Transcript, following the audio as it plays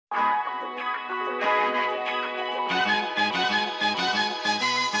Hello,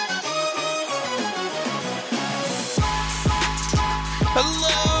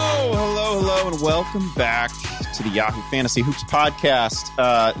 and welcome back to the Yahoo Fantasy Hoops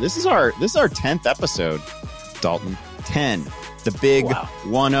podcast. This is our 10th episode, Dalton. 10. The big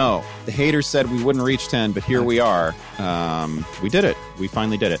 1-0. The haters said we wouldn't reach 10, but here we are. We did it. We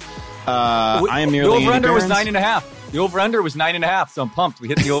finally did it. I am nearly the over-under was 9.5. The over-under was 9.5, so I'm pumped. We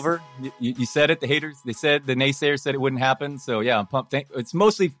hit the over. You said it. The haters, the naysayers said it wouldn't happen. So, yeah, I'm pumped. It's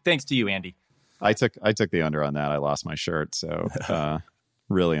mostly thanks to you, Andy. I took the under on that. I lost my shirt, so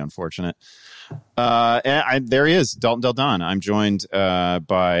really unfortunate. There he is, Dalton Del Don. I'm joined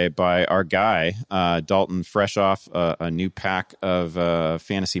by our guy, Dalton, fresh off a new pack of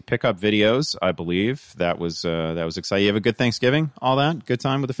fantasy pickup videos. I believe that was exciting. You have a good Thanksgiving, all that, good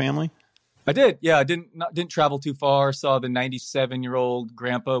time with the family. I did, yeah. I didn't travel too far. Saw the 97-year-old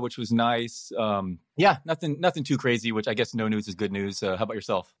grandpa, which was nice. Yeah, nothing too crazy. Which I guess no news is good news. How about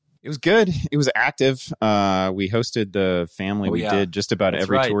yourself? It was good. It was active. We hosted the family. We did just about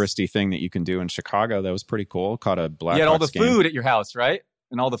every touristy thing that you can do in Chicago. That was pretty cool. Caught a Blackhawks game. You had all the food at your house, right?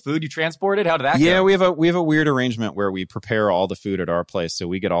 And all the food you transported? How did that go? Yeah, we have a weird arrangement where we prepare all the food at our place. So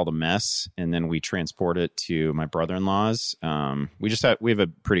we get all the mess and then we transport it to my brother-in-law's. We have a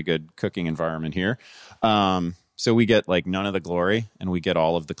pretty good cooking environment here. So we get like none of the glory and we get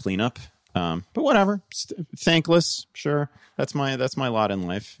all of the cleanup. But whatever. Thankless, sure. That's my lot in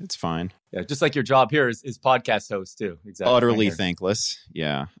life. It's fine. Yeah, just like your job here is podcast host too. Exactly. Utterly thankless.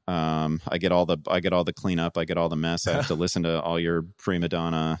 Yeah. I get all the cleanup. I get all the mess. I have to listen to all your prima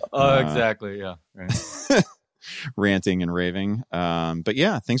donna. Exactly. Yeah. Right. Ranting and raving. But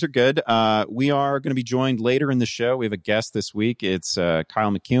yeah, things are good. We are going to be joined later in the show. We have a guest this week. It's Kyle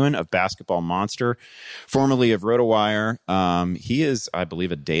McEwen of Basketball Monster, formerly of RotoWire. He is, I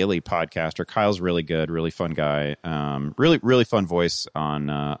believe, a daily podcaster. Kyle's really good, really fun guy. Really fun voice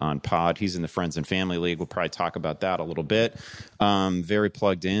on pod. He's in the Friends and Family League. We'll probably talk about that a little bit. Very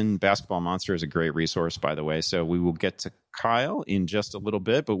plugged in. Basketball Monster is a great resource, by the way. So we will get to Kyle in just a little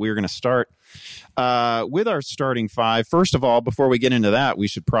bit, but we're going to start with our starting five. First of all, before we get into that, we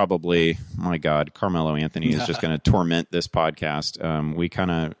should probably, my God, Carmelo Anthony is just going to torment this podcast. We kind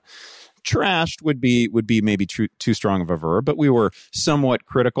of trashed would be maybe too strong of a verb, but we were somewhat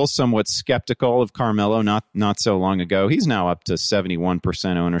critical, somewhat skeptical of Carmelo not so long ago. He's now up to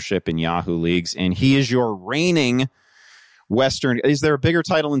 71% ownership in Yahoo leagues, and he is your reigning Western. Is there a bigger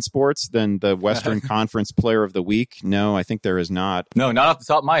title in sports than the Western Conference Player of the Week? No, I think there is not. No, not off the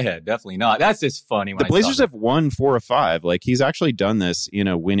top of my head. Definitely not. That's just funny. The Blazers have won 4 of 5. Like, he's actually done this in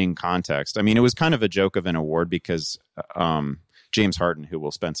a winning context. I mean, it was kind of a joke of an award because James Harden, who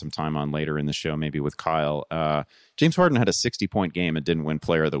we'll spend some time on later in the show, maybe with Kyle. James Harden had a 60-point game and didn't win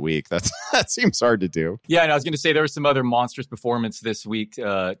Player of the Week. That seems hard to do. Yeah, and I was going to say there was some other monstrous performance this week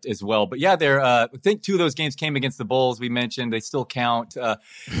as well. But yeah, I think 2 of those games came against the Bulls. We mentioned they still count.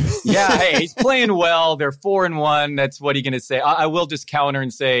 Yeah, hey, he's playing well. They're 4-1. That's what are you going to say? I will just counter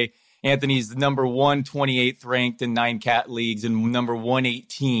and say Anthony's number 128th ranked in 9 cat leagues and number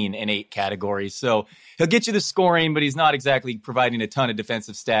 118 in 8 categories. So he'll get you the scoring, but he's not exactly providing a ton of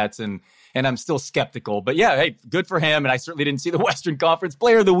defensive stats. And I'm still skeptical. But yeah, hey, good for him. And I certainly didn't see the Western Conference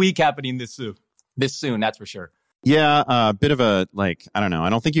Player of the Week happening this soon. That's for sure. Yeah, a bit of a, I don't know. I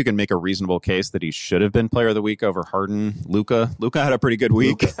don't think you can make a reasonable case that he should have been Player of the Week over Harden. Luka had a pretty good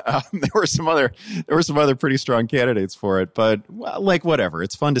week. There were some other pretty strong candidates for it, but whatever.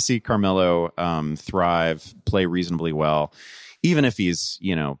 It's fun to see Carmelo thrive, play reasonably well. Even if he's,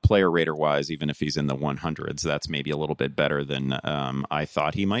 player rater wise, even if he's in the 100s, that's maybe a little bit better than I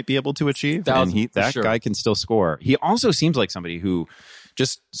thought he might be able to achieve. And that guy can still score. He also seems like somebody who,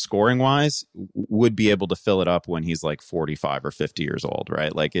 just scoring wise, would be able to fill it up when he's like 45 or 50 years old,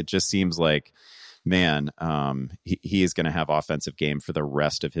 right? Like, it just seems like, man, he is going to have offensive game for the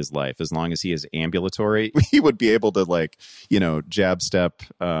rest of his life. As long as he is ambulatory, he would be able to jab step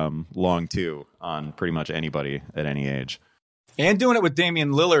long two on pretty much anybody at any age. And doing it with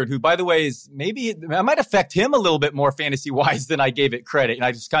Damian Lillard, who, by the way, I might affect him a little bit more fantasy-wise than I gave it credit. And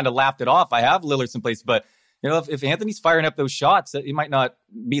I just kind of laughed it off. I have Lillard someplace, but if Anthony's firing up those shots, it might not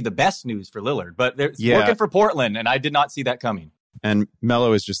be the best news for Lillard. But it's working for Portland, and I did not see that coming. And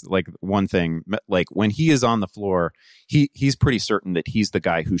Melo is just like one thing. Like, when he is on the floor, he's pretty certain that he's the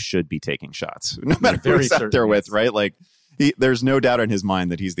guy who should be taking shots, no matter who he's out there with, right? Like, there's no doubt in his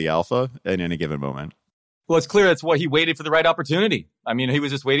mind that he's the alpha at any given moment. Well, it's clear that's what he waited for the right opportunity. I mean, he was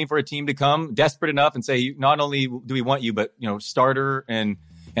just waiting for a team to come desperate enough and say, not only do we want you, but, starter. And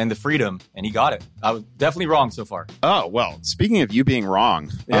and the freedom, and he got it. I was definitely wrong so far. Oh, well, speaking of you being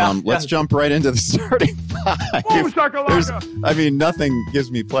wrong, let's jump right into the starting five. Nothing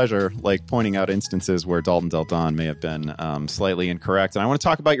gives me pleasure like pointing out instances where Dalton Del Don may have been slightly incorrect. And I want to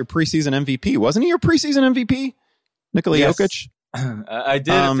talk about your preseason MVP. Wasn't he your preseason MVP? Nikola Jokic? I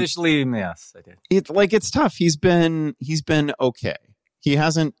did officially. Yes, I did. It's tough. He's been okay. He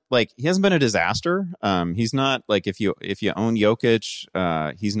hasn't been a disaster. He's not like if you own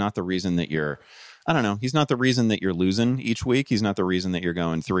Jokic, he's not the reason that you're. I don't know. He's not the reason that you're losing each week. He's not the reason that you're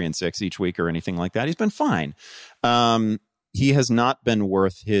going 3-6 each week or anything like that. He's been fine. He has not been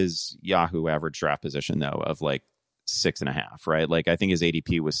worth his Yahoo average draft position though of like 6.5. Right? Like I think his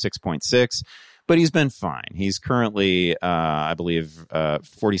ADP was 6.6. But he's been fine. He's currently, I believe,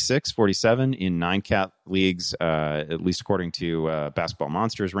 46, 47 in 9-cat leagues, at least according to Basketball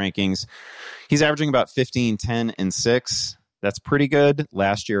Monsters rankings. He's averaging about 15, 10, and 6. That's pretty good.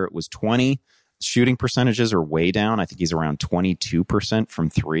 Last year it was 20. Shooting percentages are way down. I think he's around 22% from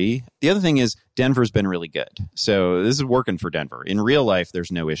 3. The other thing is Denver's been really good. So this is working for Denver. In real life,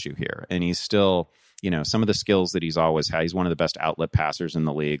 there's no issue here. And he's still... some of the skills that he's always had. He's one of the best outlet passers in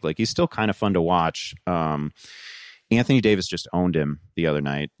the league. Like, he's still kind of fun to watch. Anthony Davis just owned him the other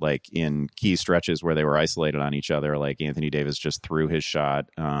night, like in key stretches where they were isolated on each other. Like, Anthony Davis just threw his shot,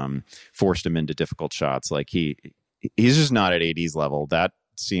 forced him into difficult shots. Like, he's just not at AD's level. That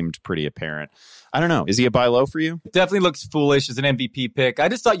seemed pretty apparent. I don't know. Is he a buy low for you? Definitely looks foolish as an MVP pick. I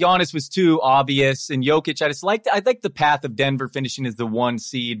just thought Giannis was too obvious. And Jokic, I like the path of Denver finishing as the 1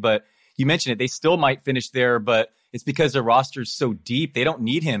 seed, but you mentioned it. They still might finish there, but it's because their roster's so deep. They don't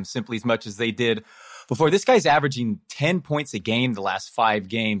need him simply as much as they did before. This guy's averaging 10 points a game the last 5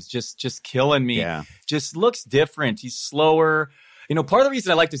 games. Just killing me. Yeah. Just looks different. He's slower. Part of the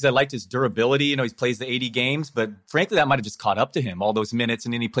reason I liked his durability. He plays the 80 games, but frankly, that might have just caught up to him, all those minutes.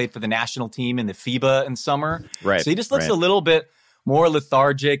 And then he played for the national team in the FIBA in summer. Right. So he just looks a little bit more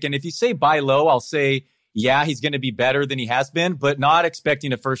lethargic. And if you say buy low, I'll say, yeah, he's going to be better than he has been, but not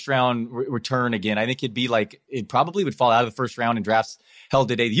expecting a first-round return again. I think it probably would fall out of the first round in drafts held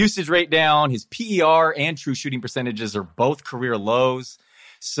today. The usage rate down, his PER and true shooting percentages are both career lows.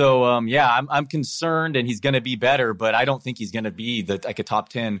 So, I'm concerned, and he's going to be better, but I don't think he's going to be a top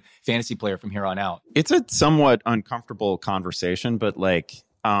 10 fantasy player from here on out. It's a somewhat uncomfortable conversation, but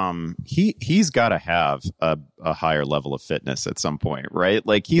he's got to have a higher level of fitness at some point, right?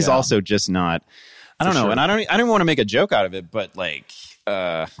 Like, he's also just not... I don't know. Sure. And I don't want to make a joke out of it, but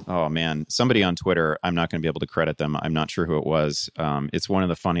oh man, somebody on Twitter, I'm not going to be able to credit them. I'm not sure who it was. It's one of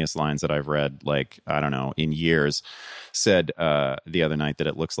the funniest lines that I've read, in years, said the other night that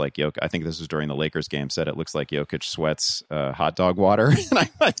it looks like Jokic. I think this was during the Lakers game, said it looks like Jokic sweats hot dog water. And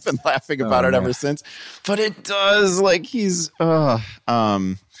I've been laughing about it ever since, but it does.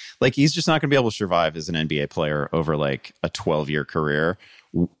 He's just not going to be able to survive as an NBA player over a 12-year career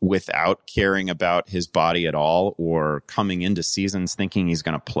without caring about his body at all, or coming into seasons thinking he's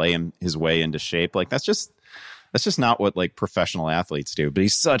going to play his way into shape. That's just not what professional athletes do. But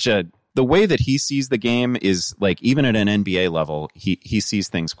the way that he sees the game is even at an NBA level, he sees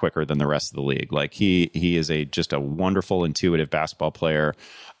things quicker than the rest of the league. He is just a wonderful, intuitive basketball player.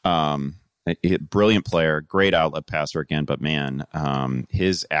 A brilliant player, great outlet passer again, but man,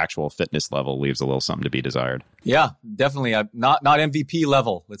 his actual fitness level leaves a little something to be desired. Yeah, definitely. Not MVP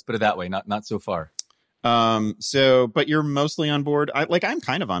level. Let's put it that way. Not so far. But you're mostly on board. I'm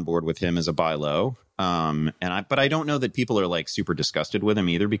kind of on board with him as a buy low. But I don't know that people are super disgusted with him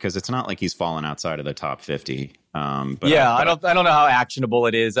either, because it's not like he's fallen outside of the top 50. I don't know how actionable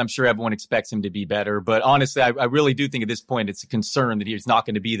it is. I'm sure everyone expects him to be better, but honestly, I really do think at this point it's a concern that he's not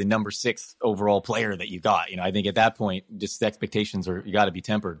going to be the number 6 overall player that you got. I think at that point, just the expectations you got to be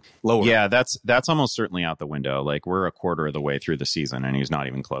tempered lower. Yeah, that's almost certainly out the window. We're a quarter of the way through the season and he's not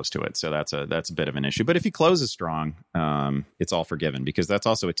even close to it. So that's a bit of an issue. But if he closes strong, it's all forgiven, because that's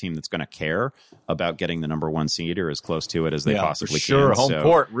also a team that's going to care about getting the number 1 seed or as close to it as they possibly can. Sure, home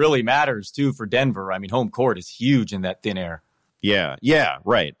court really matters too for Denver. I mean, home court is huge in that thin air. Yeah,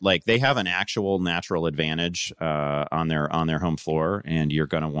 right. They have an actual natural advantage on their home floor, and you're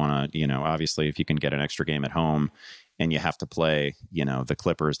going to want to, obviously, if you can get an extra game at home and you have to play, the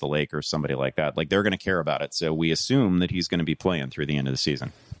Clippers, the Lakers, somebody like that, they're going to care about it. So we assume that he's going to be playing through the end of the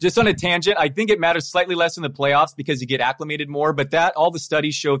season. Just on a tangent, I think it matters slightly less in the playoffs because you get acclimated more, but all the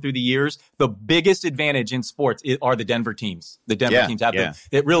studies show through the years, the biggest advantage in sports are the Denver teams. The Denver teams have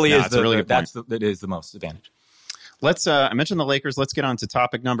it really is that is the most advantage. I mentioned the Lakers. Let's get on to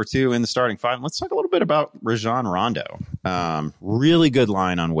topic number 2 in the starting 5. Let's talk a little bit about Rajon Rondo. Really good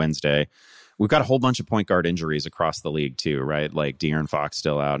line on Wednesday we've got a whole bunch of point guard injuries across the league too, right? Like De'Aaron Fox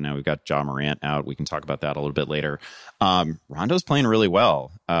still out. Now we've got Ja Morant out. We can talk about that a little bit later. Rondo's playing really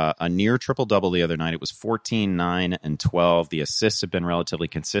well. A near triple-double the other night. It was 14, 9, and 12. The assists have been relatively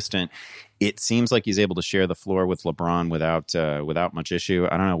consistent. It seems like he's able to share the floor with LeBron without much issue.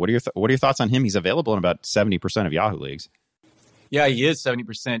 I don't know. What are your thoughts on him? He's available in about 70% of Yahoo leagues. Yeah, he is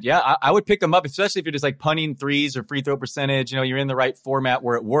 70%. Yeah, I would pick him up, especially if you're just like punting threes or free throw percentage. You're in the right format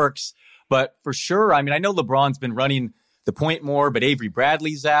where it works. But for sure, I know LeBron's been running the point more, but Avery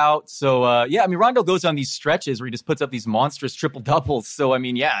Bradley's out. So, Rondo goes on these stretches where he just puts up these monstrous triple doubles. So,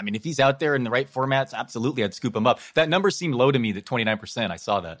 if he's out there in the right formats, absolutely, I'd scoop him up. That number seemed low to me, the 29%. I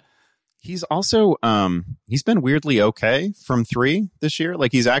saw that. He's also he's been weirdly okay from three this year.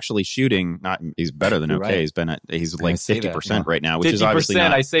 Like he's actually shooting. He's better than okay. Right. He's like 50% right now, which is obviously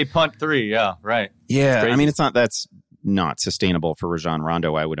not. I say punt three. Yeah, right. Yeah, that's not sustainable for Rajon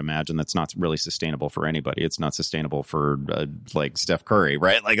Rondo. I would imagine that's not really sustainable for anybody. It's not sustainable for like Steph Curry,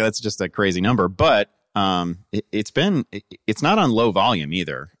 right? Like that's just a crazy number. But it's not on low volume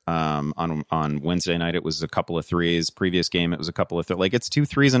either. On Wednesday night, it was a couple of threes. Previous game, it was a couple of like it's 2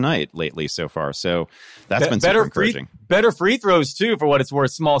 threes a night lately so far. So that's been super encouraging. Better free throws too, for what it's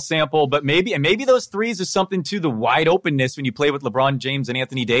worth. Small sample, but maybe those threes is something to the wide openness when you play with LeBron James and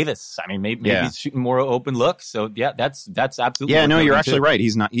Anthony Davis. Maybe he's shooting more open looks. So yeah, that's absolutely. Yeah, no, you're actually right.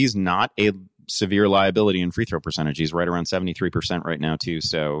 He's not a severe liability in free throw percentage. He's right around 73% right now too.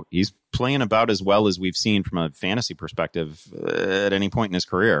 So he's playing about as well as we've seen from a fantasy perspective at any point in his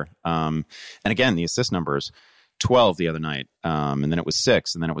career. And again, the assist numbers, 12 the other night. And then it was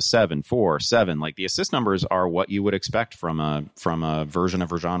 6, and then it was 7, 4, 7. Like the assist numbers are what you would expect from a version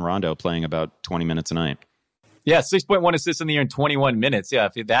of Rajon Rondo playing about 20 minutes a night. Yeah, 6.1 assists in the year in 21 minutes. Yeah,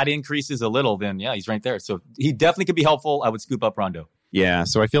 if that increases a little, then yeah, he's right there. So he definitely could be helpful. I would scoop up Rondo. Yeah,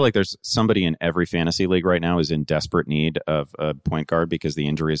 so I feel like there's somebody in every fantasy league right now is in desperate need of a point guard because the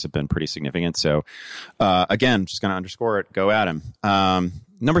injuries have been pretty significant. So, again, just going to underscore it. Go at him.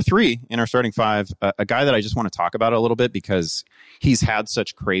 Number 3 in our starting 5, a guy that I just want to talk about a little bit because he's had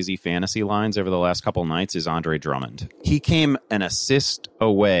such crazy fantasy lines over the last couple nights is Andre Drummond. He came an assist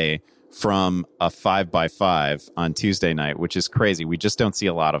away from a 5x5 on Tuesday night, which is crazy. We just don't see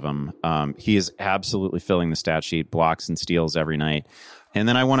a lot of them. He is absolutely filling the stat sheet, blocks and steals every night. And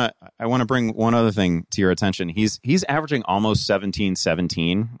then I want to bring one other thing to your attention. He's averaging almost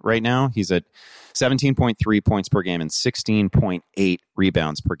 17-17 right now. He's at 17.3 points per game and 16.8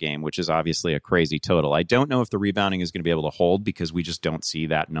 rebounds per game, which is obviously a crazy total. I don't know if the rebounding is going to be able to hold because we just don't see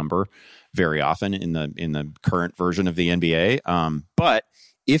that number very often in the current version of the NBA. But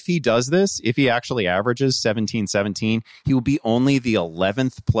if he does this, if he actually averages 17-17, he will be only the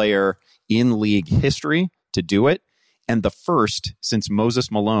 11th player in league history to do it, and the first since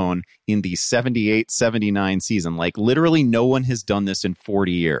Moses Malone in the 78-79 season. Like, literally no one has done this in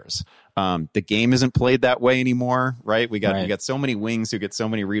 40 years. The game isn't played that way anymore, right? We got so many wings who get so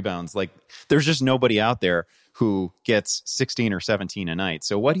many rebounds. Like, there's just nobody out there who gets 16 or 17 a night.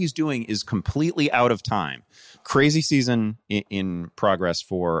 So what he's doing is completely out of time. Crazy season in progress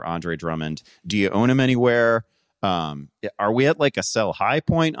for Andre Drummond. Do you own him anywhere? Are we at like a sell high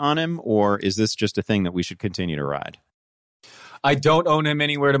point on him, or is this just a thing that we should continue to ride? I don't own him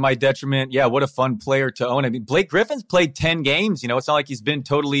anywhere to my detriment. Yeah, what a fun player to own. Blake Griffin's played 10 games. It's not like he's been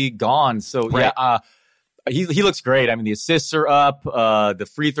totally gone. So, right. Yeah, he looks great. The assists are up. The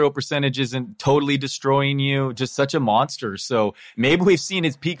free throw percentage isn't totally destroying you. Just such a monster. So maybe we've seen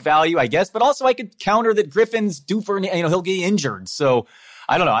his peak value, I guess. But also I could counter that Griffin's due for, he'll get injured. So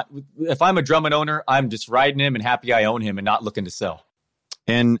I don't know. If I'm a Drummond owner, I'm just riding him and happy I own him and not looking to sell.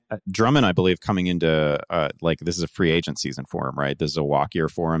 And Drummond, I believe, coming into this is a free agent season for him, right? This is a walk year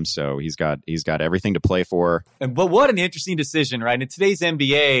for him, so he's got everything to play for. But what an interesting decision, right? In today's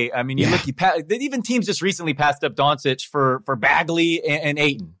NBA, you look, even teams just recently passed up Doncic for Bagley and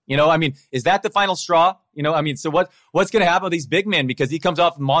Ayton. Is that the final straw? So what's going to happen with these big men? Because he comes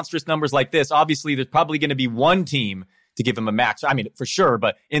off monstrous numbers like this. Obviously, there's probably going to be one team to give him a max. For sure.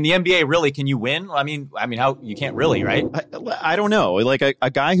 But in the NBA, really, can you win? How you can't really, right? I don't know. Like a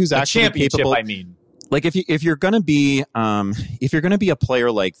guy who's actually capable. Like if you're going to be a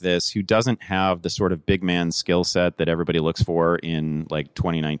player like this who doesn't have the sort of big man skill set that everybody looks for in like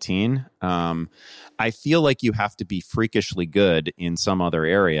 2019, I feel like you have to be freakishly good in some other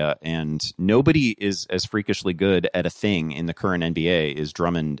area, and nobody is as freakishly good at a thing in the current NBA as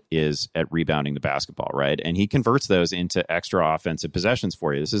Drummond is at rebounding the basketball, right? And he converts those into extra offensive possessions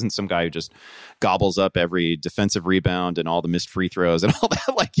for you. This isn't some guy who just gobbles up every defensive rebound and all the missed free throws and all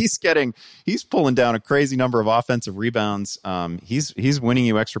that. Like he's pulling down a crazy number of offensive rebounds. He's winning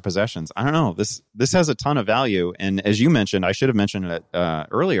you extra possessions. I don't know. This has a ton of value, and as you mentioned, I should have mentioned it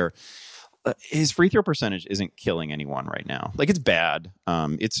earlier. His free throw percentage isn't killing anyone right now. Like it's bad.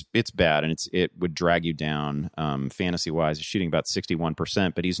 It's bad, and it would drag you down fantasy wise. He's shooting about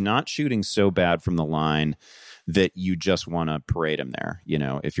 61%, but he's not shooting so bad from the line that you just want to parade him there.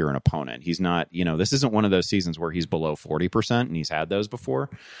 If you're an opponent, he's not. This isn't one of those seasons where he's below 40%, and he's had those before.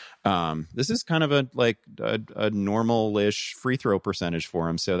 This is kind of a normal-ish free throw percentage for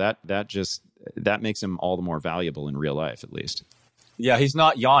him. So that makes him all the more valuable in real life, at least. Yeah, he's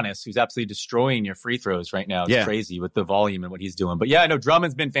not Giannis, who's absolutely destroying your free throws right now. It's crazy with the volume and what he's doing. But yeah, I know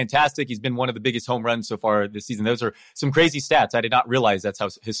Drummond's been fantastic. He's been one of the biggest home runs so far this season. Those are some crazy stats. I did not realize that's how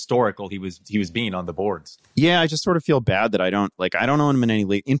historical he was being on the boards. Yeah, I just sort of feel bad that I don't own him in any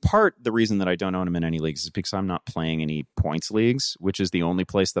league. In part, the reason that I don't own him in any leagues is because I'm not playing any points leagues, which is the only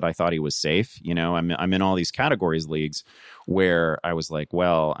place that I thought he was safe. I'm in all these categories leagues where I was like,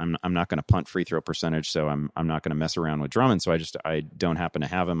 well, I'm not going to punt free throw percentage, so I'm not going to mess around with Drummond. So I don't happen to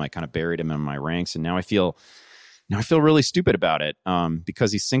have him. I kind of buried him in my ranks, and now I feel really stupid about it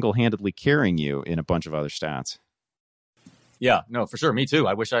because he's single-handedly carrying you in a bunch of other stats. Yeah, no, for sure. Me too.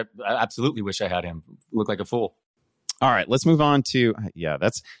 I absolutely wish I had him. Look like a fool. All right, let's move on to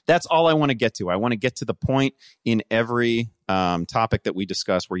that's all I want to get to. I want to get to the point in every topic that we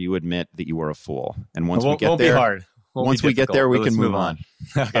discuss where you admit that you were a fool. And once we get there, be hard. Once we get there, we can move on.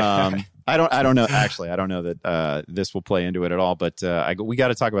 Okay. I don't know. Actually, I don't know that this will play into it at all. But we got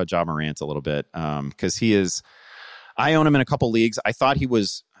to talk about Ja Morant a little bit because he is. I own him in a couple leagues. I thought he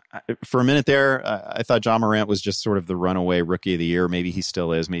was for a minute there. I thought Ja Morant was just sort of the runaway rookie of the year. Maybe he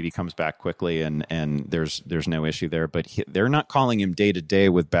still is. Maybe he comes back quickly, and there's no issue there. But they're not calling him day to day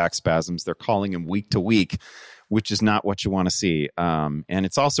with back spasms. They're calling him week to week, which is not what you want to see. And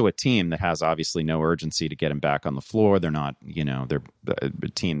it's also a team that has obviously no urgency to get him back on the floor. They're not, they're a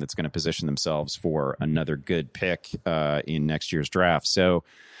team that's going to position themselves for another good pick in next year's draft. So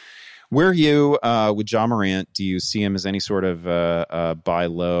where are you with Ja Morant? Do you see him as any sort of buy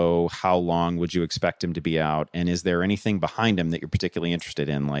low? How long would you expect him to be out? And is there anything behind him that you're particularly interested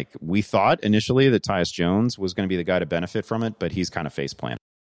in? Like we thought initially that Tyus Jones was going to be the guy to benefit from it, but he's kind of face planted.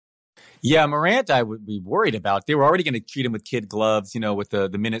 Yeah, Morant, I would be worried about. They were already going to treat him with kid gloves, with the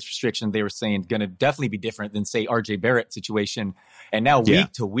minutes restriction. They were saying going to definitely be different than, say, RJ Barrett situation. And now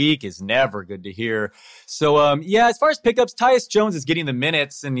week to week is never good to hear. So, as far as pickups, Tyus Jones is getting the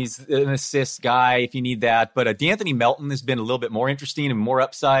minutes, and he's an assist guy if you need that. But D'Anthony Melton has been a little bit more interesting and more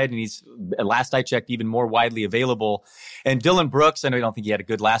upside, and he's, last I checked, even more widely available. And Dylan Brooks, I know you don't think he had a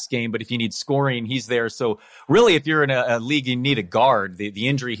good last game, but if you need scoring, he's there. So really, if you're in a league you need a guard, the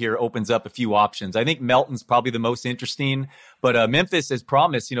injury here opens up a few options. I think Melton's probably the most interesting, but Memphis has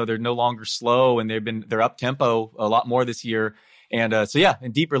promised, they're no longer slow, and they're up tempo a lot more this year. And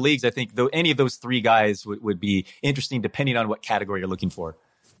in deeper leagues, I think any of those three guys would be interesting depending on what category you're looking for.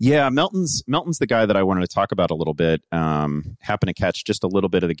 Yeah, Melton's the guy that I wanted to talk about a little bit. Happened to catch just a little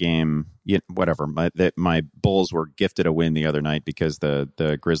bit of the game. Whatever. My Bulls were gifted a win the other night because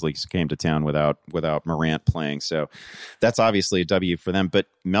the Grizzlies came to town without Morant playing. So that's obviously a W for them. But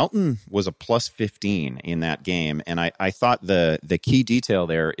Melton was a plus 15 in that game, and I thought the key detail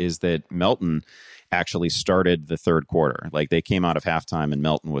there is that Melton actually started the third quarter. Like they came out of halftime and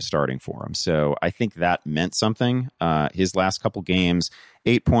Melton was starting for him. So I think that meant something. His last couple games,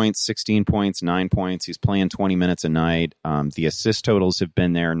 8 points, 16 points, 9 points. He's playing 20 minutes a night. The assist totals have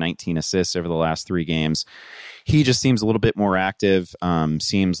been there, 19 assists over the last 3 games. He just seems a little bit more active.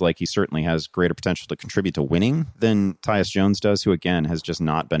 Seems like he certainly has greater potential to contribute to winning than Tyus Jones does, who again has just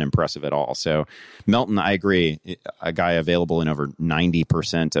not been impressive at all. So Melton, I agree, a guy available in over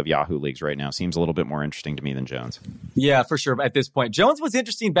 90% of Yahoo leagues right now, seems a little bit more interesting to me than Jones. Yeah, for sure. At this point, Jones was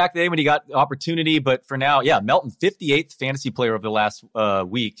interesting back then when he got the opportunity, but for now, Melton, 58th fantasy player over the last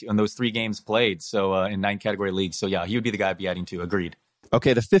week in those 3 games played. So in 9 category leagues. So he would be the guy I'd be adding to. Agreed.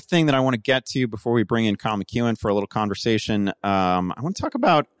 Okay, the fifth thing that I want to get to before we bring in Kyle McEwen for a little conversation, I want to talk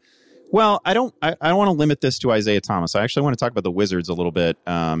about. Well, I don't want to limit this to Isaiah Thomas. I actually want to talk about the Wizards a little bit.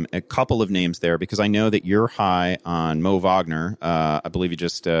 A couple of names there because I know that you're high on Mo Wagner. I believe you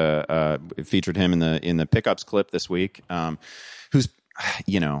just featured him in the pickups clip this week. Who's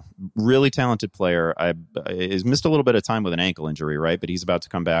really talented player. He's missed a little bit of time with an ankle injury, right? But he's about to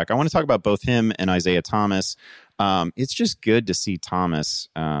come back. I want to talk about both him and Isaiah Thomas. It's just good to see Thomas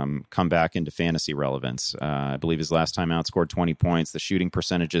come back into fantasy relevance. I believe his last time out scored 20 points. The shooting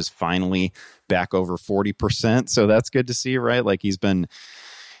percentage is finally back over 40%. So that's good to see, right? Like he's been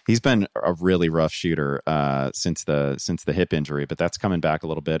a really rough shooter since the hip injury, but that's coming back a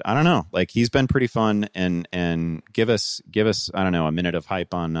little bit. I don't know. Like he's been pretty fun, and give us I don't know, a minute of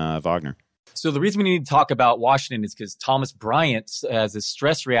hype on Wagner. So the reason we need to talk about Washington is because Thomas Bryant has a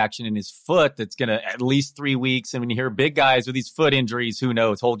stress reaction in his foot that's going to at least 3 weeks. And when you hear big guys with these foot injuries, who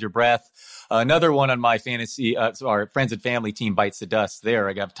knows? Hold your breath. Another one on my fantasy, our friends and family team bites the dust there.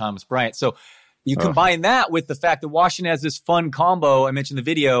 I got Thomas Bryant. So you combine that with the fact that Washington has this fun combo. I mentioned the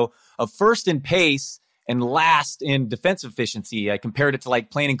video of first in pace and last in defensive efficiency. I compared it to like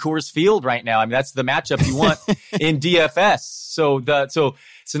playing in Coors Field right now. I mean, that's the matchup you want in DFS. So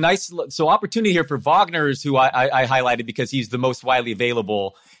it's a nice opportunity here for Wagner's, who I highlighted because he's the most widely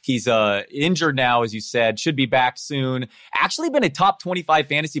available. He's injured now, as you said, should be back soon. Actually been a top 25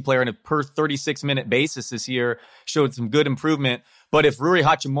 fantasy player on a per 36-minute basis this year. Showed some good improvement. But if Rui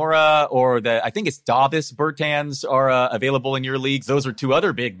Hachimura or I think it's Davis Bertans are available in your leagues, those are two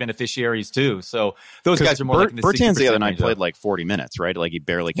other big beneficiaries too. So those guys are more like in the Bertans the other night played like 40 minutes, right? Like he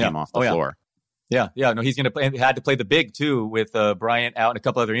barely came off the floor. Yeah. No, he's going to had to play the big too with Bryant out and a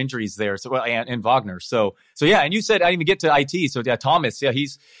couple other injuries there. So and Wagner. So yeah. And you said I didn't even get to IT. So yeah, Thomas. Yeah,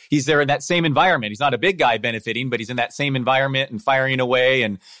 he's there in that same environment. He's not a big guy benefiting, but he's in that same environment and firing away.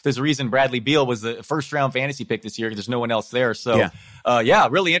 And there's a reason Bradley Beal was the first round fantasy pick this year because there's no one else there. So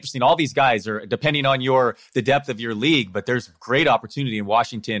really interesting. All these guys are depending on the depth of your league, but there's great opportunity in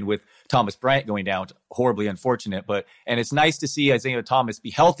Washington with Thomas Bryant going down. Horribly unfortunate, and it's nice to see Isaiah Thomas be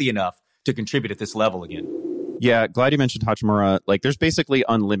healthy enough to contribute at this level again. Yeah, glad you mentioned Hachimura. Like, there's basically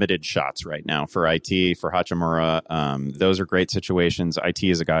unlimited shots right now for IT, for Hachimura. Those are great situations. IT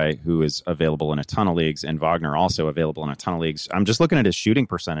is a guy who is available in a ton of leagues, and Wagner also available in a ton of leagues. I'm just looking at his shooting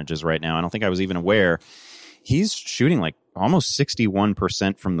percentages right now. I don't think I was even aware. He's shooting like almost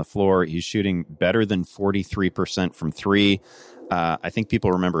 61% from the floor. He's shooting better than 43% from three. I think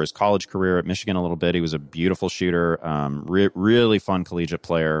people remember his college career at Michigan a little bit. He was a beautiful shooter, really fun collegiate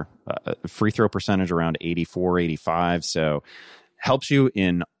player, free throw percentage around 84, 85. So helps you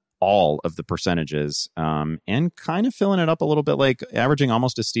in all of the percentages, and kind of filling it up a little bit, like averaging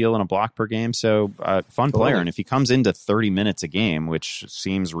almost a steal and a block per game. So fun player. And if he comes into 30 minutes a game, which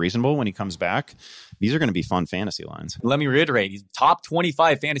seems reasonable when he comes back, these are going to be fun fantasy lines. Let me reiterate, he's top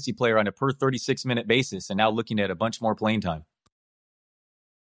 25 fantasy player on a per 36-minute basis, and now looking at a bunch more playing time.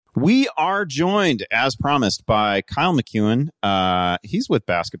 We are joined, as promised, by Kyle McEwen. He's with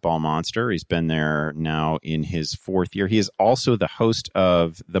Basketball Monster. He's been there now in his fourth year. He is also the host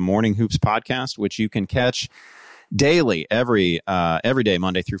of the Morning Hoops podcast, which you can catch daily, every day,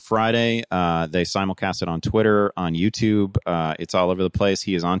 Monday through Friday. They simulcast it on Twitter, on YouTube. It's all over the place.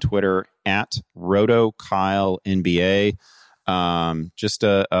 He is on Twitter at RotoKyleNBA. Just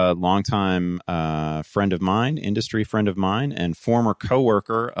a longtime friend of mine, industry friend of mine, and former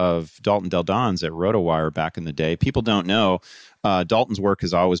coworker of Dalton Del Don's at RotoWire back in the day. People don't know Dalton's work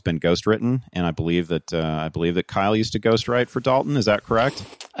has always been ghostwritten, and I believe that Kyle used to ghostwrite for Dalton. Is that correct?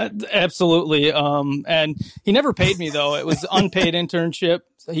 Absolutely. And he never paid me though. It was unpaid internship.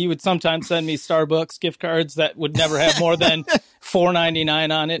 He would sometimes send me Starbucks gift cards that would never have more than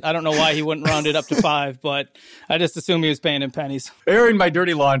 $4.99 on it. I don't know why he wouldn't round it up to $5, but I just assume he was paying in pennies. Airing my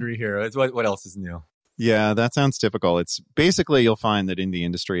dirty laundry here. That's what else is new? Yeah, that sounds typical. It's basically, you'll find that in the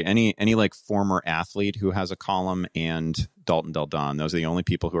industry, any like former athlete who has a column and Dalton Del Don, those are the only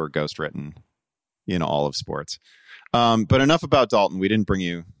people who are ghostwritten in all of sports. But enough about Dalton. We didn't bring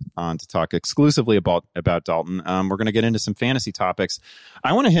you on to talk exclusively about Dalton. We're going to get into some fantasy topics.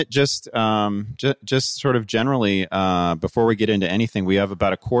 I want to hit just sort of generally before we get into anything. We have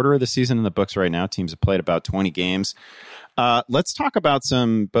about a quarter of the season in the books right now. Teams have played about 20 games. Let's talk about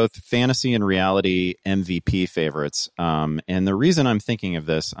some both fantasy and reality MVP favorites. And the reason I'm thinking of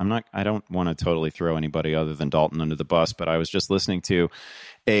this, I don't want to totally throw anybody other than Dalton under the bus, but I was just listening to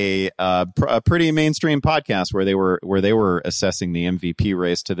a pretty mainstream podcast where they were assessing the MVP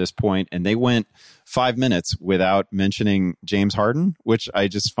race to this point, and they went 5 minutes without mentioning James Harden, which I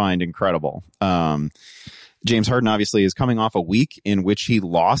just find incredible. James Harden obviously is coming off a week in which he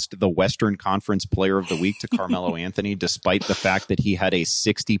lost the Western Conference Player of the Week to Carmelo Anthony, despite the fact that he had a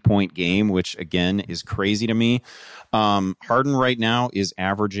 60-point game, which, again, is crazy to me. Harden right now is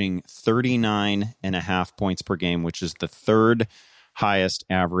averaging 39.5 points per game, which is the third highest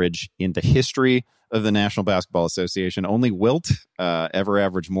average in the history of the National Basketball Association. Only Wilt ever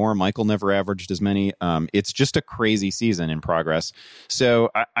averaged more. Michael never averaged as many. It's just a crazy season in progress. So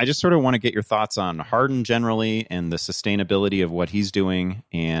I just sort of want to get your thoughts on Harden generally and the sustainability of what he's doing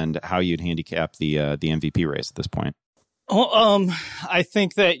and how you'd handicap the MVP race at this point. Well, I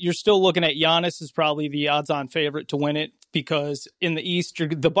think that you're still looking at Giannis as probably the odds-on favorite to win it, because in the East,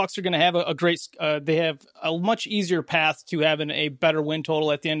 the Bucks are going to have a great. They have a much easier path to having a better win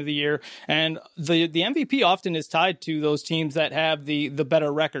total at the end of the year, and the MVP often is tied to those teams that have the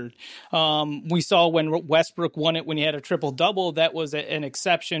better record. We saw when Westbrook won it when he had a triple-double. That was an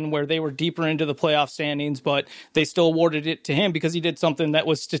exception where they were deeper into the playoff standings, but they still awarded it to him because he did something that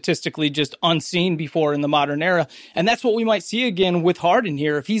was statistically just unseen before in the modern era, and that's what we might see again with Harden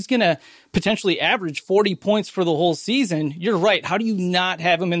here. If he's going to potentially average 40 points for the whole season, you're right. How do you not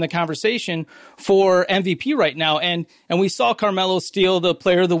have him in the conversation for MVP right now? And we saw Carmelo steal the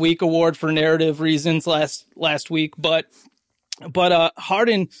Player of the Week award for narrative reasons last week, but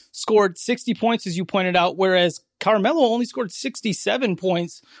Harden scored 60 points, as you pointed out, whereas Carmelo only scored 67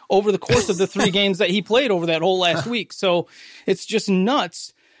 points over the course of the 3 games that he played over that whole last week. So it's just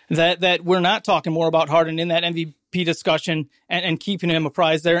nuts that we're not talking more about Harden in that MVP discussion and keeping him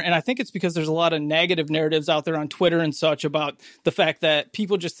apprised there. And I think it's because there's a lot of negative narratives out there on Twitter and such about the fact that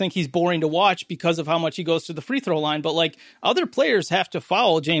people just think he's boring to watch because of how much he goes to the free throw line. But like, other players have to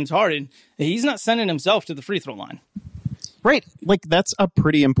foul James Harden. He's not sending himself to the free throw line. Right. Like, that's a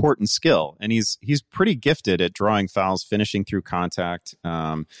pretty important skill. And he's pretty gifted at drawing fouls, finishing through contact.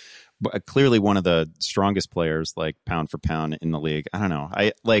 Clearly one of the strongest players, like pound for pound in the league. I don't know.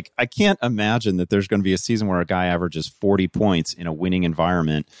 I can't imagine that there's going to be a season where a guy averages 40 points in a winning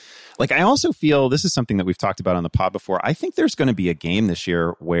environment. Like, I also feel this is something that we've talked about on the pod before. I think there's going to be a game this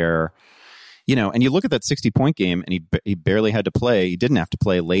year where, and you look at that 60-point game and he barely had to play. He didn't have to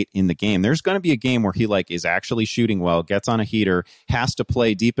play late in the game. There's going to be a game where he is actually shooting well, gets on a heater, has to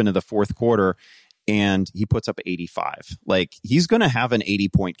play deep into the fourth quarter, and he puts up 85. Like, he's going to have an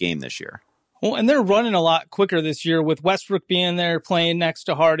 80-point game this year. Well, and they're running a lot quicker this year with Westbrook being there playing next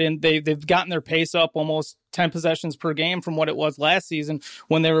to Harden. They've gotten their pace up almost 10 possessions per game from what it was last season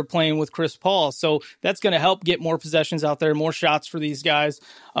when they were playing with Chris Paul. So that's going to help get more possessions out there, more shots for these guys.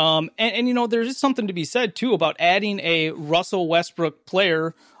 And there's just something to be said, too, about adding a Russell Westbrook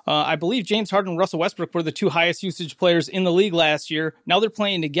player. I believe James Harden and Russell Westbrook were the 2 highest usage players in the league last year. Now they're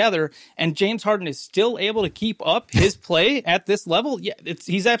playing together, and James Harden is still able to keep up his play at this level. Yeah,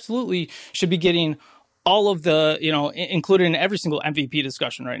 he's absolutely should be getting all of the, included in every single MVP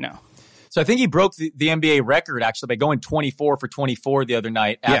discussion right now. So I think he broke the NBA record, actually, by going 24 for 24 the other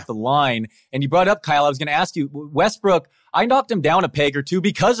night at the line. And you brought up, Kyle, I was going to ask you, Westbrook, I knocked him down a peg or two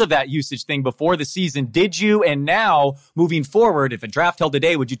because of that usage thing before the season. Did you? And now, moving forward, if a draft held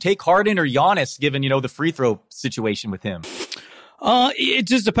today, would you take Harden or Giannis, given, the free throw situation with him? It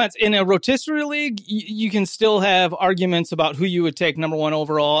just depends. In a rotisserie league, you can still have arguments about who you would take number 1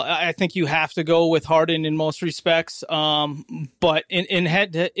 overall. I think you have to go with Harden in most respects. But in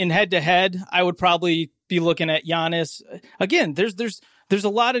head to head, I would probably be looking at Giannis. Again, there's a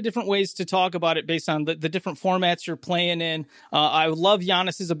lot of different ways to talk about it based on the different formats you're playing in. I love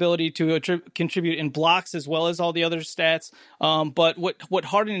Giannis's ability to contribute in blocks as well as all the other stats. But what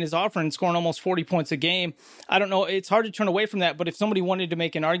Harden is offering, scoring almost 40 points a game, I don't know. It's hard to turn away from that. But if somebody wanted to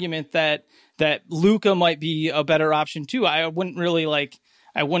make an argument that Luka might be a better option too, I wouldn't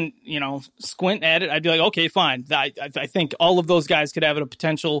squint at it. I'd be like, okay, fine. I think all of those guys could have a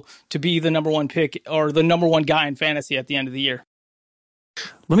potential to be the number 1 pick or the number 1 guy in fantasy at the end of the year.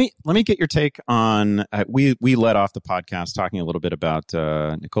 Let me get your take on. We led off the podcast talking a little bit about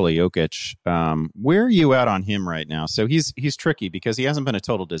Nikola Jokic. Where are you at on him right now? So he's tricky because he hasn't been a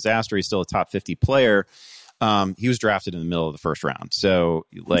total disaster. He's still a top 50 player. He was drafted in the middle of the first round. So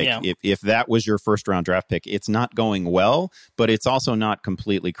if that was your first round draft pick, it's not going well, but it's also not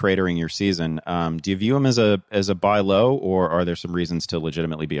completely cratering your season. Do you view him as a buy low, or are there some reasons to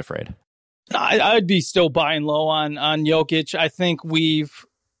legitimately be afraid? I'd be still buying low on Jokic. I think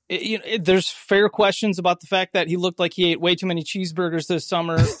there's fair questions about the fact that he looked like he ate way too many cheeseburgers this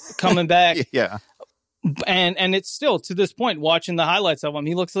summer coming back. Yeah. And it's still, to this point, watching the highlights of him,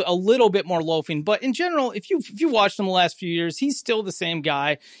 he looks a little bit more loafing. But in general, if you watched him the last few years, he's still the same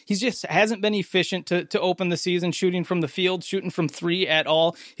guy. He just hasn't been efficient to open the season, shooting from the field, shooting from 3 at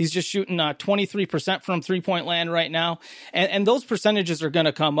all. He's just shooting 23% from 3-point land right now. And those percentages are going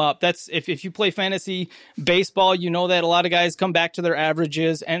to come up. That's if you play fantasy baseball, you know that a lot of guys come back to their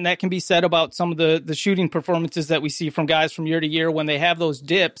averages. And that can be said about some of the shooting performances that we see from guys from year to year. When they have those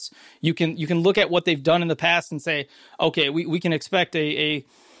dips, you can look at what they've done done in the past and say, okay, we can expect a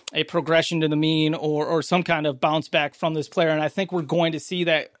progression to the mean or some kind of bounce back from this player. And I think we're going to see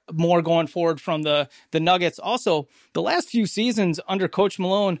that more going forward from the Nuggets. Also, the last few seasons under Coach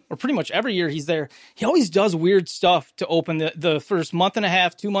Malone, or pretty much every year he's there, he always does weird stuff to open the first month and a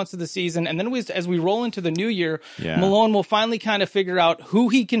half, 2 months of the season. And then as we roll into the new year, Malone will finally kind of figure out who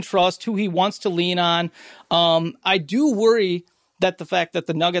he can trust, who he wants to lean on. I do worry that the fact that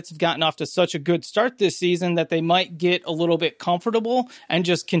the Nuggets have gotten off to such a good start this season that they might get a little bit comfortable and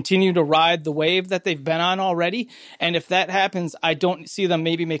just continue to ride the wave that they've been on already. And if that happens, I don't see them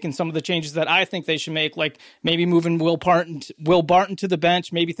maybe making some of the changes that I think they should make, like maybe moving Will Barton to the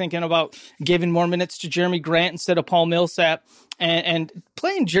bench, maybe thinking about giving more minutes to Jeremy Grant instead of Paul Millsap. And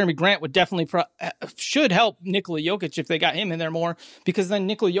playing Jeremy Grant would definitely should help Nikola Jokic if they got him in there more, because then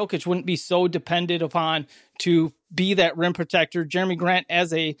Nikola Jokic wouldn't be so dependent upon to be that rim protector. Jeremy Grant,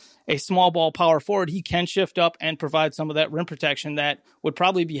 as a small ball power forward, he can shift up and provide some of that rim protection that would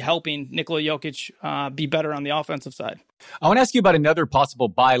probably be helping Nikola Jokic be better on the offensive side. I want to ask you about another possible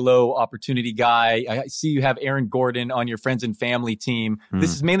buy low opportunity guy. I see you have Aaron Gordon on your friends and family team.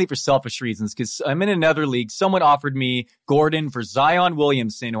 This is mainly for selfish reasons, because I'm in another league. Someone offered me Gordon for Zion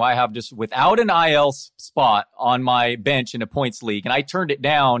Williamson, who I have just without an IL spot on my bench in a points league, and I turned it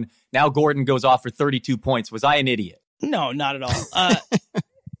down. Now Gordon goes off for 32 points. Was I an idiot? No, not at all.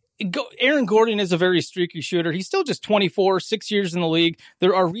 Aaron Gordon is a very streaky shooter. He's still just 24, 6 years in the league.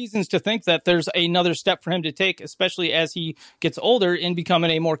 There are reasons to think that there's another step for him to take, especially as he gets older in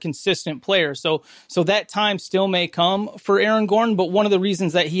becoming a more consistent player. So that time still may come for Aaron Gordon, but one of the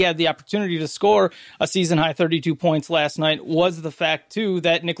reasons that he had the opportunity to score a season-high 32 points last night was the fact, too,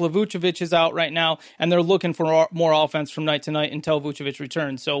 that Nikola Vucevic is out right now, and they're looking for more offense from night to night until Vucevic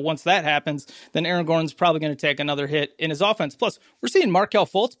returns. So once that happens, then Aaron Gordon's probably going to take another hit in his offense. Plus, we're seeing Markelle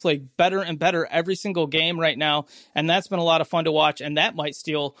Fultz play better and better every single game right now, and that's been a lot of fun to watch, and that might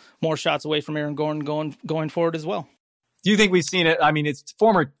steal more shots away from Aaron Gordon going forward as well. Do you think we've seen it? I mean, it's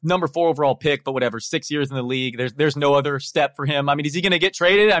former number 4 overall pick, but whatever, 6 years in the league. There's no other step for him. I mean, is he going to get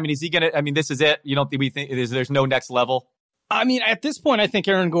traded? I mean, this is it. You don't think there's no next level? I mean, at this point, I think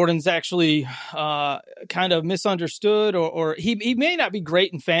Aaron Gordon's actually kind of misunderstood, or he may not be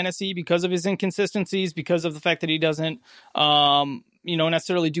great in fantasy because of his inconsistencies, because of the fact that he doesn't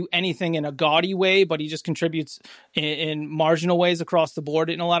necessarily do anything in a gaudy way, but he just contributes in marginal ways across the board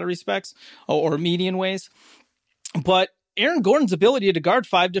in a lot of respects, or median ways. But Aaron Gordon's ability to guard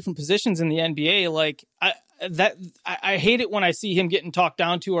 5 different positions in the NBA, like I hate it when I see him getting talked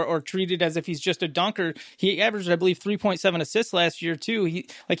down to or treated as if he's just a dunker. He averaged, I believe, 3.7 assists last year too.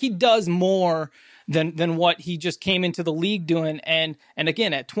 He does more than what he just came into the league doing. And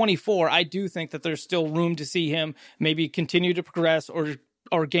again, at 24, I do think that there's still room to see him maybe continue to progress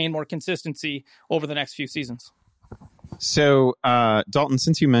or gain more consistency over the next few seasons. So, Dalton,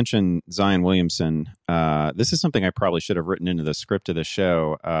 since you mentioned Zion Williamson, this is something I probably should have written into the script of the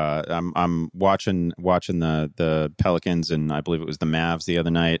show. I'm watching the Pelicans, and I believe it was the Mavs the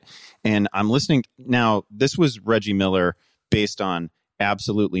other night, and I'm listening. Now, this was Reggie Miller based on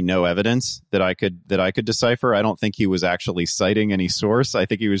absolutely no evidence that I could decipher. I don't think he was actually citing any source. I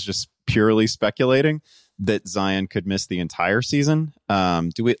think he was just purely speculating that Zion could miss the entire season.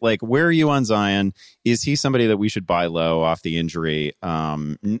 Where are you on Zion? Is he somebody that we should buy low off the injury?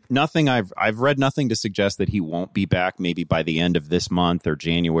 Nothing. I've read nothing to suggest that he won't be back maybe by the end of this month or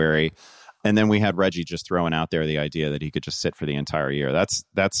January. And then we had Reggie just throwing out there the idea that he could just sit for the entire year. That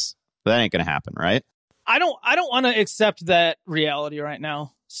ain't going to happen, right? I don't want to accept that reality right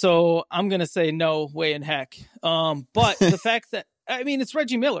now. So I'm going to say no way in heck. But the fact that, I mean, it's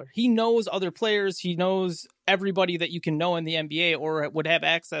Reggie Miller. He knows other players. He knows everybody that you can know in the NBA, or would have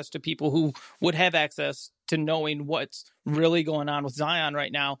access to people who would have access to knowing what's really going on with Zion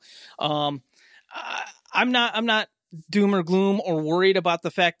right now. I'm not doom or gloom or worried about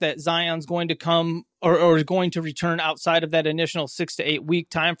the fact that Zion's going to come or is going to return outside of that initial 6 to 8 week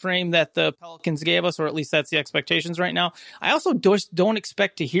time frame that the Pelicans gave us, or at least that's the expectations right now. I also don't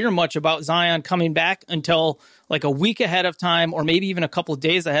expect to hear much about Zion coming back until like a week ahead of time, or maybe even a couple of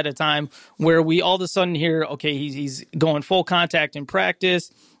days ahead of time, where we all of a sudden hear, okay, he's going full contact in practice.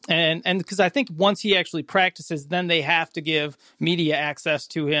 And because I think once he actually practices, then they have to give media access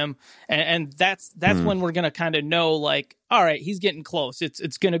to him. And that's when we're going to kind of know, like, all right, he's getting close.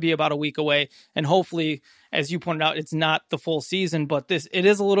 It's going to be about a week away. And hopefully, as you pointed out, it's not the full season, but it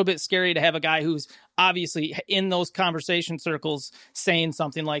is a little bit scary to have a guy who's obviously in those conversation circles saying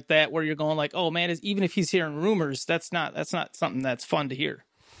something like that, where you're going like, oh man, even if he's hearing rumors, that's not something that's fun to hear.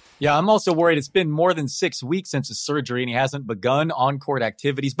 Yeah, I'm also worried. It's been more than 6 weeks since his surgery, and he hasn't begun on-court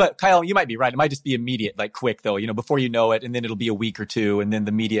activities. But Kyle, you might be right. It might just be immediate, like quick, though, before you know it, and then it'll be a week or two, and then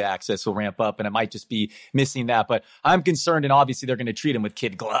the media access will ramp up, and it might just be missing that. But I'm concerned, and obviously they're going to treat him with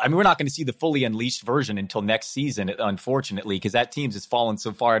kid gloves. I mean, we're not going to see the fully unleashed version until next season, unfortunately, because that team's just fallen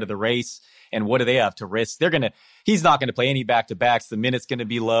so far out of the race. And what do they have to risk? He's not going to play any back-to-backs. The minute's going to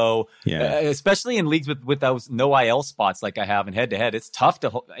be low, especially in leagues with those no IL spots like I have in head-to-head. It's tough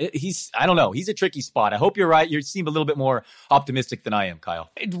to I don't know. He's a tricky spot. I hope you're right. You seem a little bit more optimistic than I am, Kyle.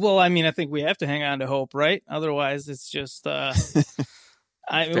 Well, I mean, I think we have to hang on to hope, right? Otherwise, it's just...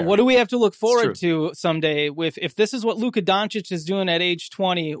 what do we have to look forward to someday? If this is what Luka Doncic is doing at age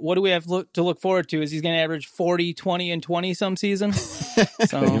 20, what do we have to look forward to? Is he's going to average 40, 20, and 20 some season?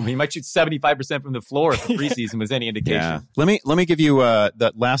 So he might shoot 75% from the floor if the preseason was any indication. Yeah. Let me give you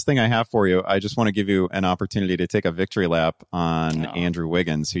the last thing I have for you. I just want to give you an opportunity to take a victory lap on Andrew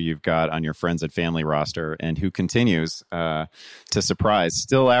Wiggins, who you've got on your friends and family roster, and who continues to surprise,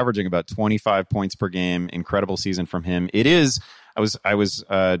 still averaging about 25 points per game. Incredible season from him. It is. I was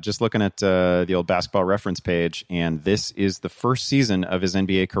just looking at the old Basketball Reference page, and this is the first season of his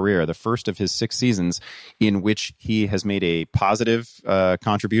NBA career, the first of his 6 seasons in which he has made a positive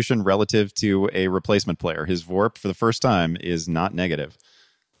contribution relative to a replacement player. His VORP for the first time is not negative.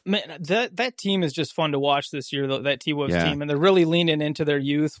 Man, that team is just fun to watch this year, that T-Wolves team. And they're really leaning into their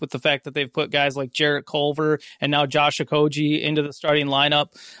youth with the fact that they've put guys like Jarrett Culver and now Josh Okogie into the starting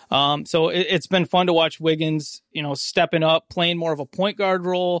lineup. So it's been fun to watch Wiggins, stepping up, playing more of a point guard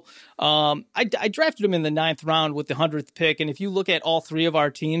role. I drafted him in the 9th round with the 100th pick. And if you look at all 3 of our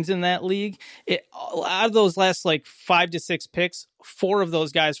teams in that league, out of those last 5 to 6 picks, 4 of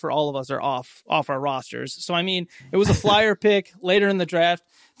those guys for all of us are off our rosters. So, I mean, it was a flyer pick later in the draft.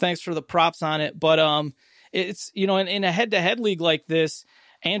 Thanks for the props on it. But it's, in a head-to-head league like this,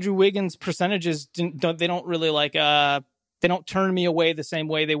 Andrew Wiggins' percentages, they don't really they don't turn me away the same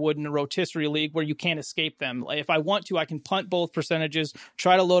way they would in a rotisserie league where you can't escape them. If I want to, I can punt both percentages,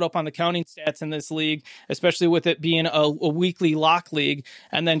 try to load up on the counting stats in this league, especially with it being a weekly lock league,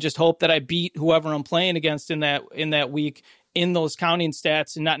 and then just hope that I beat whoever I'm playing against in that week in those counting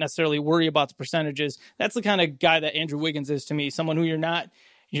stats and not necessarily worry about the percentages. That's the kind of guy that Andrew Wiggins is to me, someone who you're not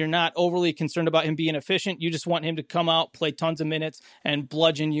overly concerned about him being efficient. You just want him to come out, play tons of minutes, and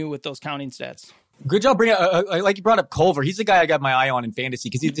bludgeon you with those counting stats. Good job bringing up, like you brought up Culver. He's the guy I got my eye on in fantasy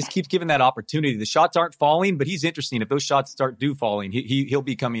because he just keeps giving that opportunity. The shots aren't falling, but he's interesting. If those shots do falling, he'll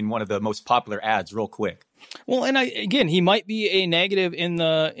be becoming one of the most popular ads real quick. Well, and again, he might be a negative in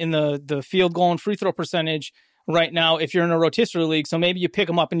the field goal and free throw percentage right now if you're in a rotisserie league. So maybe you pick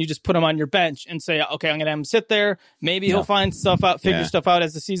him up and you just put him on your bench and say, okay, I'm going to have him sit there. Maybe he'll find stuff out, figure stuff out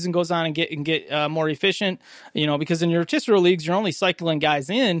as the season goes on and get more efficient, because in your rotisserie leagues, you're only cycling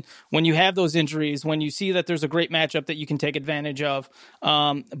guys in when you have those injuries, when you see that there's a great matchup that you can take advantage of.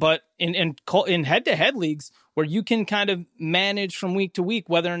 But in head-to-head leagues where you can kind of manage from week to week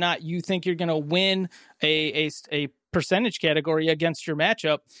whether or not you think you're going to win a percentage category against your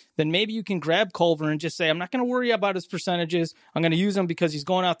matchup, then maybe you can grab Culver and just say, I'm not going to worry about his percentages. I'm going to use him because he's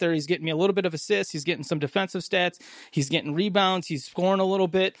going out there. He's getting me a little bit of assists. He's getting some defensive stats. He's getting rebounds. He's scoring a little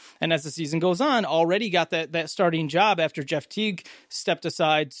bit. And as the season goes on, already got that starting job after Jeff Teague stepped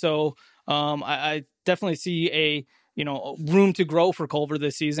aside. So I definitely see a room to grow for Culver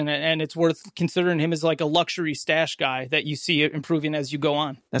this season, and it's worth considering him as like a luxury stash guy that you see improving as you go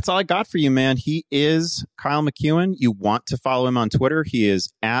on. That's all I got for you, man. He is Kyle McEwen. You want to follow him on Twitter. He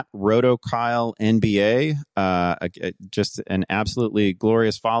is at RotoKyleNBA. Just an absolutely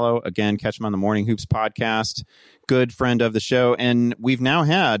glorious follow. Again, catch him on the Morning Hoops podcast. Good friend of the show. And we've now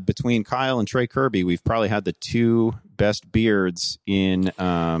had, between Kyle and Trey Kirby, we've probably had the 2 best beards in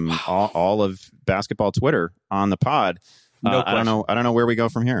all of basketball Twitter on the pod. I don't know where we go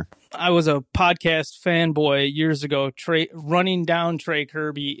from here. I was a podcast fanboy years ago, running down Trey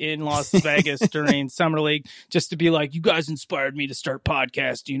Kirby in Las Vegas during Summer League just to be like, you guys inspired me to start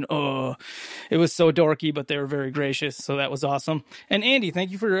podcasting. Oh, it was so dorky, but they were very gracious. So that was awesome. And Andy,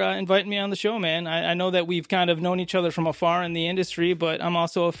 thank you for inviting me on the show, man. I know that we've kind of known each other from afar in the industry, but I'm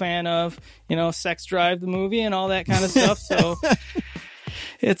also a fan of, Sex Drive, the movie and all that kind of stuff. So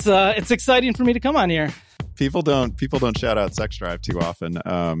it's exciting for me to come on here. People don't shout out Sex Drive too often.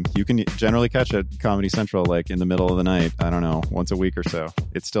 You can generally catch it Comedy Central in the middle of the night. I don't know, once a week or so.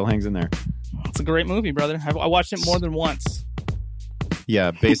 It still hangs in there. It's a great movie, brother. I watched it more than once. Yeah,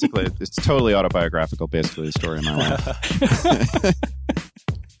 basically, it's totally autobiographical. Basically, the story of my life.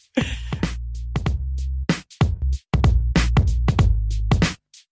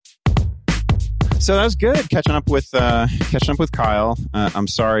 So that was good catching up with Kyle. I'm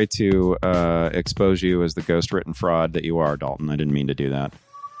sorry to expose you as the ghost-written fraud that you are, Dalton. I didn't mean to do that.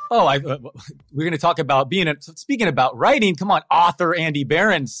 Oh, we're going to talk about speaking about writing. Come on, author Andy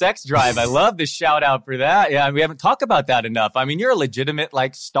Barron, Sex Drive. I love the shout out for that. Yeah, we haven't talked about that enough. I mean, you're a legitimate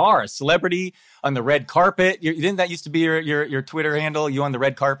star, a celebrity on the red carpet. Didn't that used to be your Twitter handle? You on the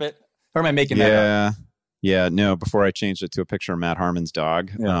red carpet? Or am I making that up? Yeah, no, before I changed it to a picture of Matt Harmon's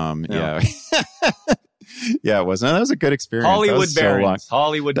dog. Yeah, it was. No, that was a good experience. Hollywood Barons.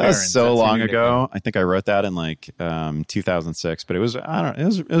 That was so long ago. I think I wrote that in 2006, but it was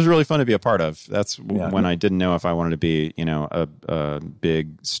it was really fun to be a part of. That's when I didn't know if I wanted to be, a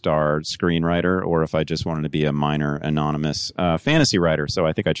big star screenwriter or if I just wanted to be a minor anonymous fantasy writer. So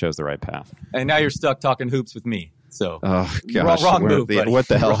I think I chose the right path. And now you're stuck talking hoops with me. So wrong move. What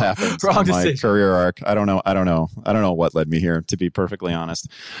the hell happened? Wrong in my decision. Career arc. I don't know what led me here, to be perfectly honest.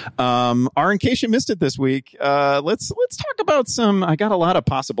 In case you missed it this week, let's talk about some. I got a lot of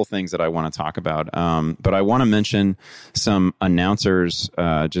possible things that I want to talk about, but I want to mention some announcers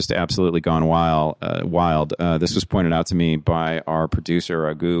just absolutely gone wild. This was pointed out to me by our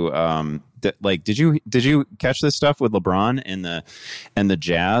producer Agu. Did you catch this stuff with LeBron and the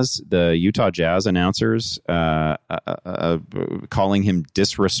Jazz, the Utah Jazz announcers calling him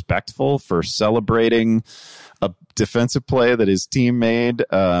disrespectful for celebrating a defensive play that his team made,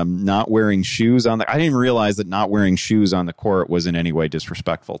 not wearing shoes I didn't even realize that not wearing shoes on the court was in any way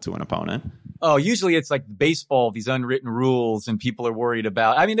disrespectful to an opponent. Oh, usually it's like baseball, these unwritten rules, and people are worried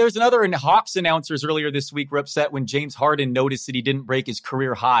about. I mean, there's another Hawks announcers earlier this week were upset when James Harden noticed that he didn't break his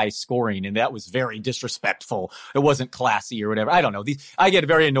career high scoring, and that was very disrespectful. It wasn't classy or whatever. I don't know. I get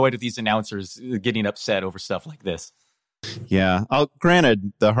very annoyed with these announcers getting upset over stuff like this. Yeah.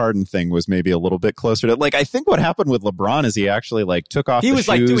 Granted, the Harden thing was maybe a little bit closer to I think what happened with LeBron is he actually took off. He the was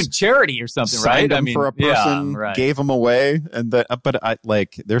shoes, doing charity or something, right? Signed him for a person, gave him away, and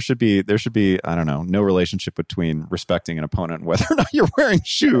there should be I don't know, no relationship between respecting an opponent and whether or not you're wearing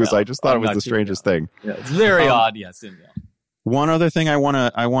shoes. I just thought it was the strangest thing. Yeah, it's very odd. Yes. One other thing I want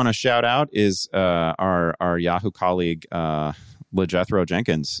to shout out is our Yahoo colleague LeJethro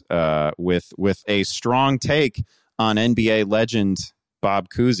Jenkins with a strong take on NBA legend Bob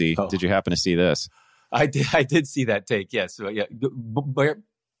Cousy. Oh. Did you happen to see this? I did see that take. Yes. So, yeah. Break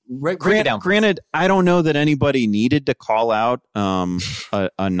it down. Granted, I don't know that anybody needed to call out a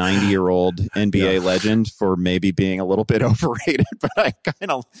 90-year-old NBA legend for maybe being a little bit overrated, but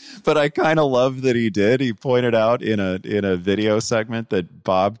I kind of love that he did. He pointed out in a video segment that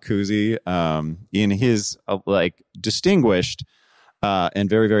Bob Cousy, in his distinguished and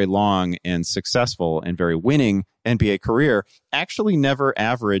very, very long and successful and very winning NBA career, actually never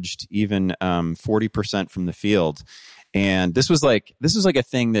averaged even 40% from the field. And this was a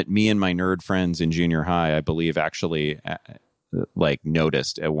thing that me and my nerd friends in junior high, I believe, actually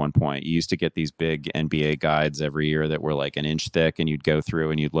noticed at one point. You used to get these big NBA guides every year that were an inch thick, and you'd go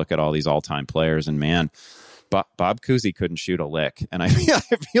through and you'd look at all these all-time players, and man, Bob Cousy couldn't shoot a lick. And I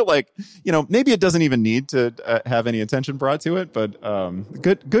feel like, maybe it doesn't even need to have any attention brought to it, but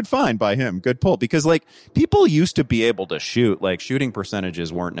good find by him. Good pull. Because people used to be able to shoot. Shooting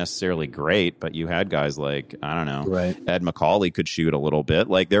percentages weren't necessarily great, but you had guys I don't know, right. Ed McCauley could shoot a little bit.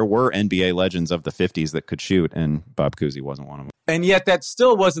 There were NBA legends of the 50s that could shoot, and Bob Cousy wasn't one of them. And yet that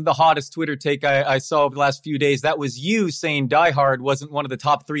still wasn't the hottest Twitter take I saw over the last few days. That was you saying Die Hard wasn't one of the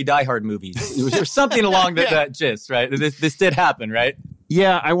top 3 Die Hard movies. It was something along that gist, right? This did happen, right?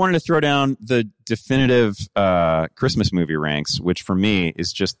 Yeah, I wanted to throw down the definitive Christmas movie ranks, which for me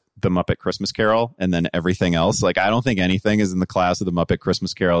is just The Muppet Christmas Carol and then everything else. I don't think anything is in the class of The Muppet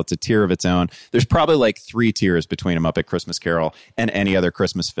Christmas Carol. It's a tier of its own. There's probably 3 tiers between A Muppet Christmas Carol and any other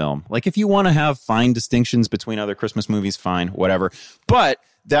Christmas film. If you want to have fine distinctions between other Christmas movies, fine, whatever. But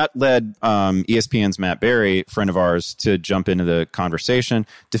that led ESPN's Matt Berry, friend of ours, to jump into the conversation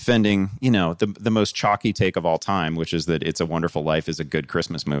defending, the most chalky take of all time, which is that It's a Wonderful Life is a good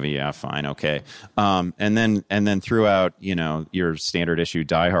Christmas movie. Yeah, fine, okay. And then threw out, your standard issue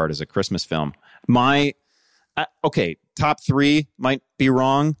Die Hard as a Christmas film. Top 3 might be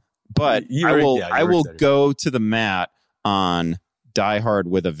wrong, but I will go to the mat on Die Hard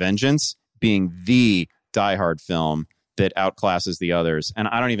with a Vengeance being the Die Hard film that outclasses the others. And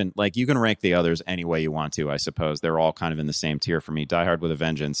I don't even you can rank the others any way you want to, I suppose. They're all kind of in the same tier for me. Die Hard with a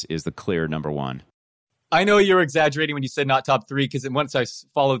Vengeance is the clear number 1. I know you're exaggerating when you said not top 3, because once I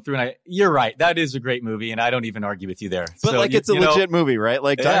followed through and you're right. That is a great movie, and I don't even argue with you there. But it's a legit movie, right?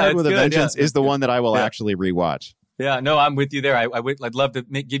 Die Hard with a Vengeance is the one that I will actually rewatch. Yeah, no, I'm with you there. I'd love to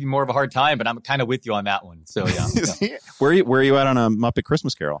give you more of a hard time, but I'm kind of with you on that one. So yeah. Where are you at on a Muppet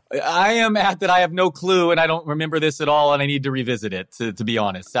Christmas Carol? I am at that. I have no clue, and I don't remember this at all, and I need to revisit it. To be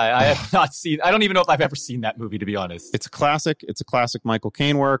honest, I have not seen. I don't even know if I've ever seen that movie. To be honest, it's a classic. It's a classic Michael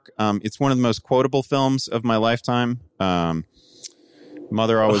Caine work. It's one of the most quotable films of my lifetime.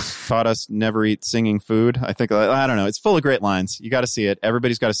 Mother always taught us never eat singing food. I think, I don't know. It's full of great lines. You got to see it.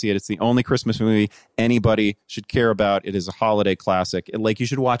 Everybody's got to see it. It's the only Christmas movie anybody should care about. It is a holiday classic. You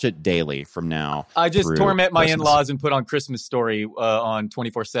should watch it daily from now. I just torment my Christmas. in-laws and put on Christmas Story on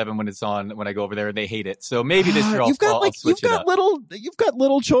 24/7 when it's on, when I go over there, and they hate it. So maybe this year I'll switch it up. You've got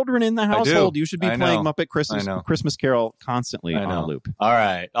little children in the household. You should be playing Muppet Christmas Carol constantly on a loop. All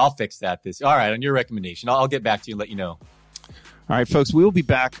right. I'll fix that all right. On your recommendation, I'll get back to you and let you know. All right, folks, we will be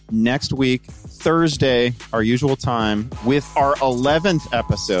back next week, Thursday, our usual time, with our 11th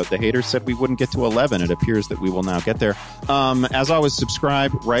episode. The haters said we wouldn't get to 11. It appears that we will now get there. As always,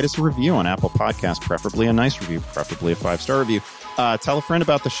 subscribe, write us a review on Apple Podcasts, preferably a nice review, preferably a 5-star review. Tell a friend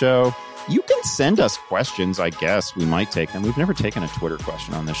about the show. You can send us questions, I guess. We might take them. We've never taken a Twitter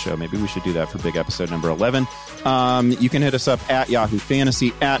question on this show. Maybe we should do that for big episode number 11. You can hit us up at Yahoo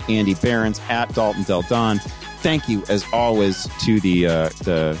Fantasy, at Andy Behrens, at Dalton Del Don. Thank you, as always, to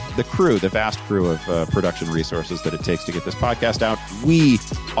the crew, the vast crew of production resources that it takes to get this podcast out. We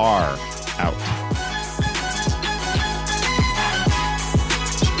are out.